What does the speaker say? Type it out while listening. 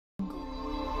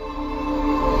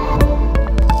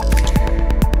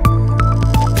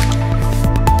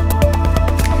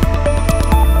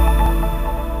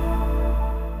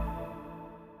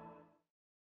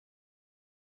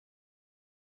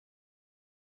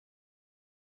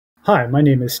Hi, my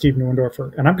name is Steve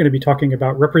Neuendorffer, and I'm going to be talking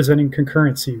about representing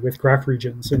concurrency with graph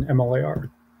regions in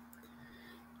MLIR.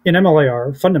 In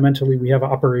MLIR, fundamentally, we have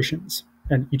operations,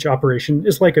 and each operation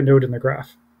is like a node in the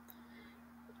graph.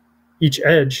 Each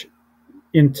edge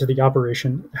into the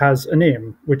operation has a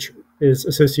name, which is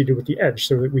associated with the edge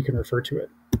so that we can refer to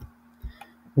it.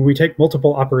 When we take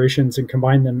multiple operations and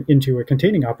combine them into a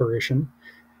containing operation,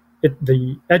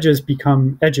 the edges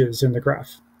become edges in the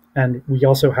graph. And we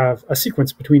also have a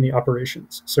sequence between the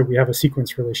operations. So we have a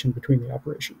sequence relation between the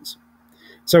operations.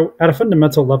 So at a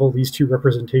fundamental level, these two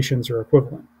representations are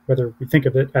equivalent, whether we think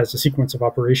of it as a sequence of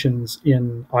operations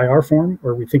in IR form,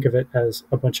 or we think of it as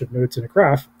a bunch of nodes in a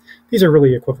graph, these are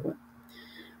really equivalent.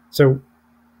 So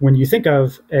when you think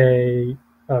of a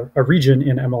region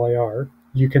in MLIR,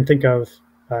 you can think of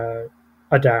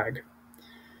a DAG,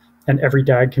 and every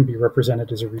DAG can be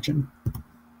represented as a region.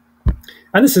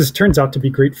 And this turns out to be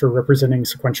great for representing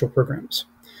sequential programs.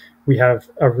 We have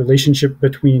a relationship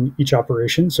between each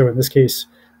operation. So in this case,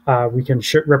 we can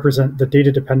represent the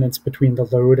data dependence between the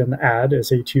load and the add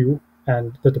as A2,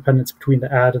 and the dependence between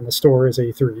the add and the store as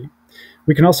A3.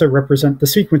 We can also represent the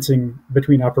sequencing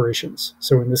between operations.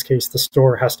 So in this case, the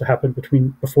store has to happen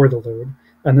before the load,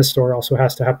 and the store also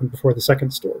has to happen before the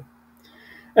second store.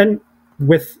 And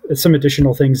with some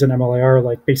additional things in MLIR,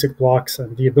 like basic blocks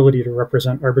and the ability to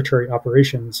represent arbitrary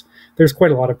operations, there's quite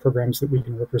a lot of programs that we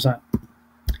can represent.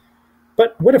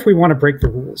 But what if we want to break the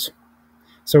rules?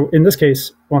 So in this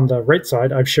case, on the right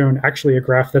side, I've shown actually a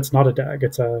graph that's not a DAG.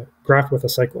 It's a graph with a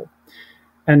cycle.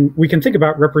 And we can think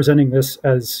about representing this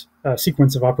as a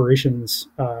sequence of operations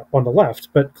on the left,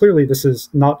 but clearly this is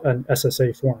not an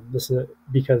SSA form. This is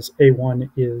because A1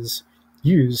 is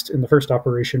used in the first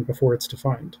operation before it's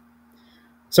defined.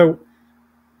 So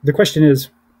the question is,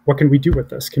 what can we do with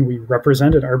this? Can we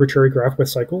represent an arbitrary graph with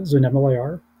cycles in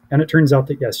MLIR? And it turns out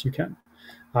that yes, you can.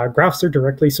 Graphs are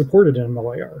directly supported in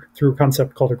MLIR through a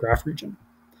concept called a graph region.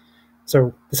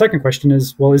 So the second question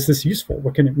is, well, is this useful?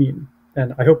 What can it mean?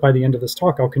 And I hope by the end of this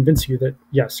talk, I'll convince you that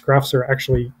yes, graphs are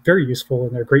actually very useful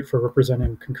and they're great for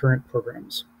representing concurrent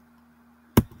programs.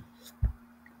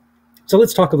 So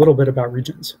let's talk a little bit about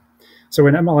regions. So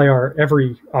in MLIR,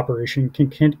 every operation can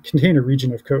contain a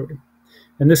region of code.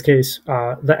 In this case,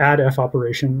 the addf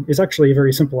operation is actually a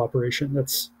very simple operation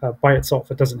that's by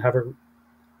itself. It doesn't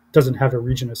have a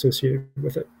region associated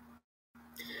with it.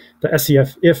 The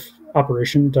SCF if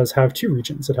operation does have two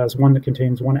regions. It has one that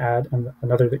contains one add and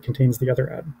another that contains the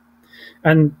other add.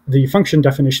 And the function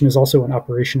definition is also an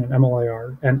operation in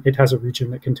MLIR, and it has a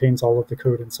region that contains all of the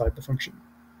code inside the function.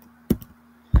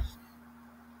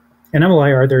 In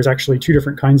MLIR, there's actually two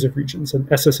different kinds of regions, an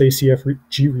SSA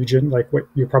CFG region, like what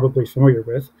you're probably familiar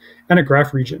with, and a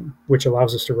graph region, which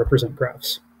allows us to represent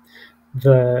graphs.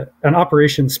 An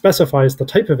operation specifies the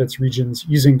type of its regions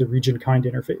using the region kind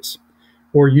interface,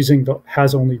 or using the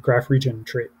has only graph region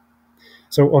trait.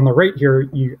 So on the right here,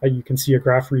 you can see a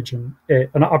graph region,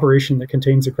 an operation that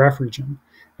contains a graph region,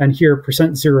 and here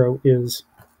 %0 is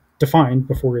defined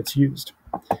before it's used,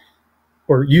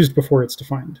 or used before it's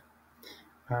defined.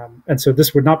 And so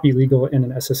this would not be legal in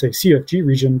an SSA CFG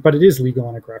region, but it is legal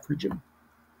in a graph region.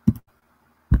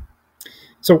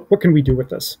 So what can we do with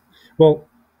this? Well,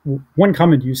 one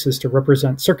common use is to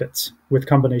represent circuits with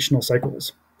combinational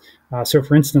cycles. So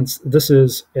for instance, this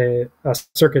is a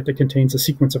circuit that contains a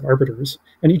sequence of arbiters,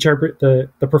 and each the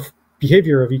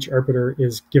behavior of each arbiter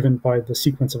is given by the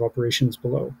sequence of operations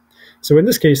below. So in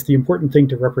this case, the important thing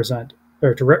to represent,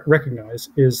 or to recognize,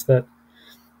 is that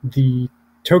the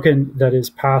token that is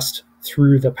passed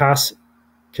through the pass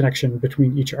connection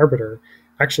between each arbiter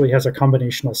actually has a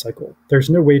combinational cycle. There's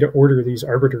no way to order these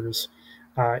arbiters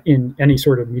in any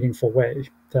sort of meaningful way.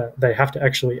 They have to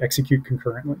actually execute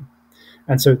concurrently.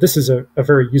 And so this is a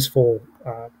very useful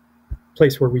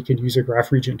place where we can use a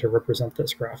graph region to represent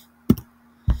this graph.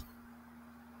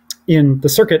 In the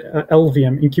CIRCT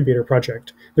LLVM incubator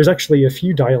project, there's actually a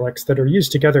few dialects that are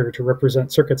used together to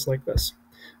represent circuits like this.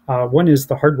 One is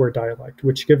the hardware dialect,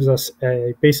 which gives us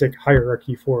a basic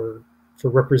hierarchy for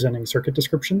representing circuit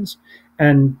descriptions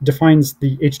and defines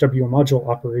the HW module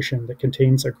operation that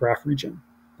contains a graph region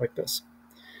like this.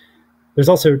 There's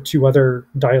also two other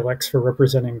dialects for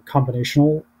representing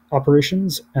combinational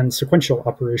operations and sequential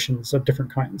operations of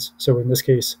different kinds. So in this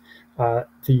case,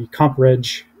 the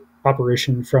comp_reg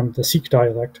operation from the CIRCT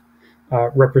dialect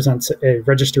represents a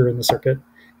register in the circuit,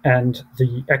 and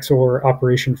the XOR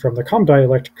operation from the COM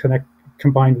dialect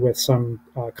combined with some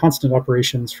constant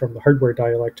operations from the hardware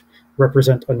dialect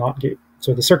represent a NOT gate.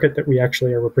 So the circuit that we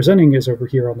actually are representing is over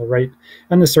here on the right,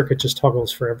 and the circuit just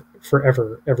toggles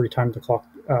forever every time the clock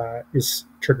is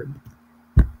triggered.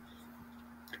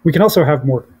 We can also have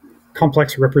more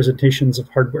complex representations of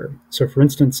hardware. So for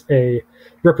instance, a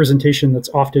representation that's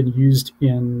often used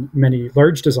in many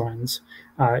large designs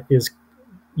is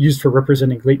used for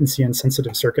representing latency and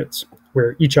sensitive circuits,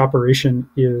 where each operation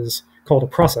is called a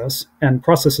process, and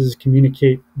processes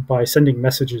communicate by sending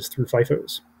messages through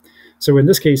FIFOs. So in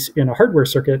this case, in a hardware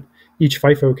circuit, each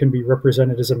FIFO can be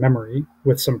represented as a memory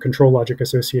with some control logic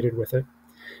associated with it.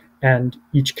 And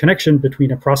each connection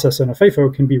between a process and a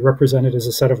FIFO can be represented as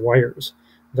a set of wires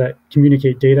that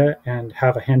communicate data and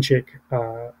have a handshake,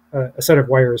 a set of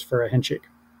wires for a handshake.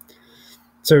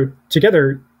 So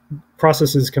together,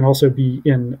 processes can also be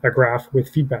in a graph with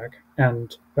feedback,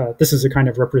 and this is a kind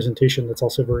of representation that's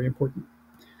also very important.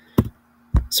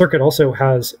 CIRCT also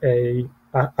has a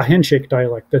handshake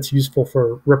dialect that's useful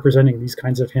for representing these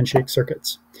kinds of handshake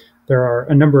circuits. There are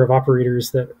a number of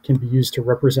operators that can be used to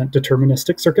represent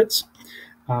deterministic circuits,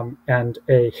 and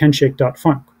a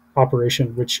handshake.func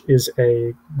operation, which is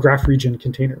a graph region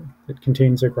container. It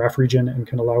contains a graph region and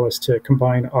can allow us to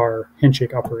combine our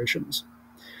handshake operations.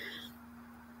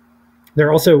 There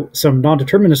are also some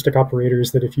non-deterministic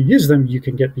operators that if you use them, you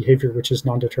can get behavior which is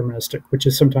non-deterministic, which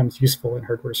is sometimes useful in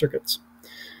hardware circuits.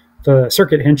 The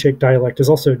CIRCT handshake dialect is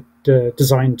also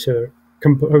designed to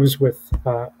compose with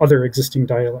other existing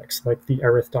dialects, like the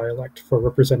arith dialect, for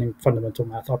representing fundamental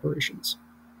math operations.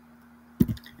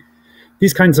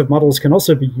 These kinds of models can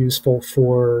also be useful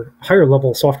for higher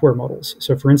level software models.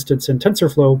 So for instance, in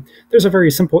TensorFlow, there's a very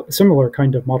similar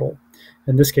kind of model.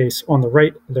 In this case, on the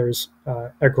right, there's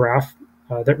a graph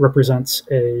that represents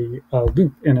a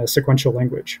loop in a sequential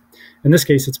language. In this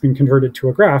case, it's been converted to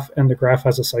a graph, and the graph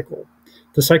has a cycle.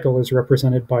 The cycle is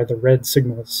represented by the red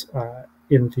signals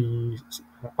in the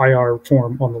IR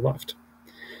form on the left.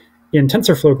 In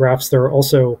TensorFlow graphs, there are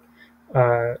also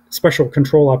special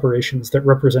control operations that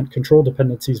represent control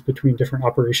dependencies between different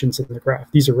operations in the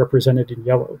graph. These are represented in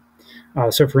yellow.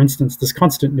 So for instance, this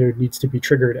constant node needs to be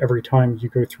triggered every time you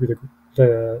go through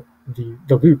the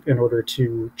loop in order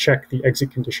to check the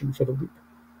exit condition for the loop.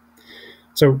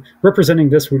 So representing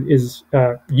this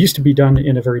used to be done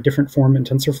in a very different form in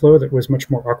TensorFlow that was much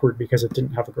more awkward because it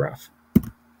didn't have a graph.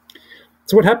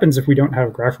 So what happens if we don't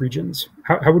have graph regions?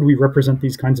 How would we represent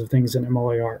these kinds of things in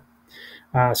MLIR?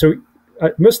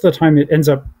 Most of the time it ends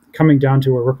up coming down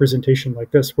to a representation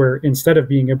like this, where instead of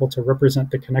being able to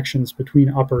represent the connections between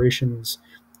operations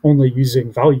only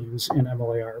using values in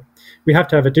MLIR, we have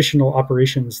to have additional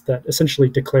operations that essentially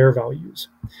declare values.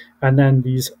 And then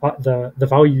these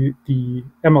the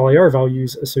MLIR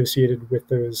values associated with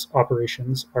those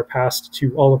operations are passed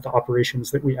to all of the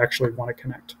operations that we actually want to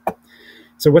connect.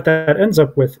 So what that ends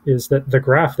up with is that the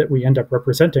graph that we end up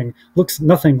representing looks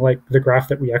nothing like the graph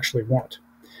that we actually want.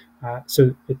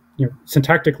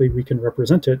 Syntactically we can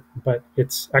represent it, but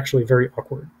it's actually very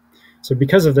awkward. So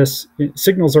because of this,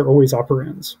 signals are always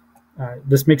operands.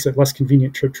 This makes it less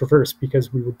convenient to traverse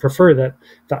because we would prefer that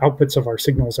the outputs of our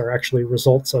signals are actually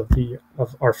results of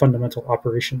our fundamental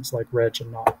operations like reg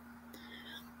and not.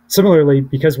 Similarly,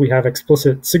 because we have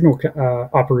explicit signal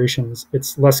operations,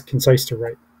 it's less concise to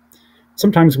write.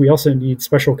 Sometimes we also need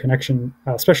special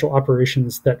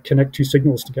operations that connect two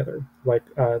signals together, like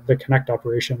the connect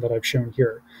operation that I've shown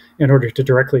here, in order to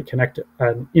directly connect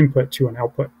an input to an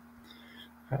output.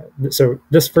 So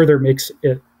this further makes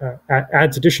it,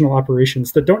 adds additional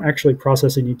operations that don't actually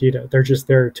process any data. They're just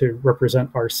there to represent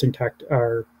our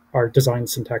design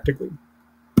syntactically.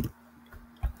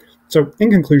 So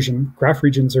in conclusion, graph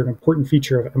regions are an important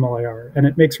feature of MLIR, and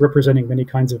it makes representing many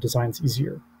kinds of designs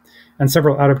easier. And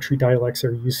several out-of-tree dialects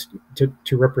are used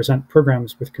to represent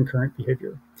programs with concurrent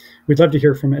behavior. We'd love to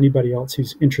hear from anybody else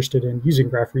who's interested in using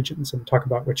graph regions and talk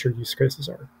about what your use cases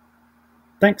are.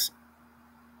 Thanks.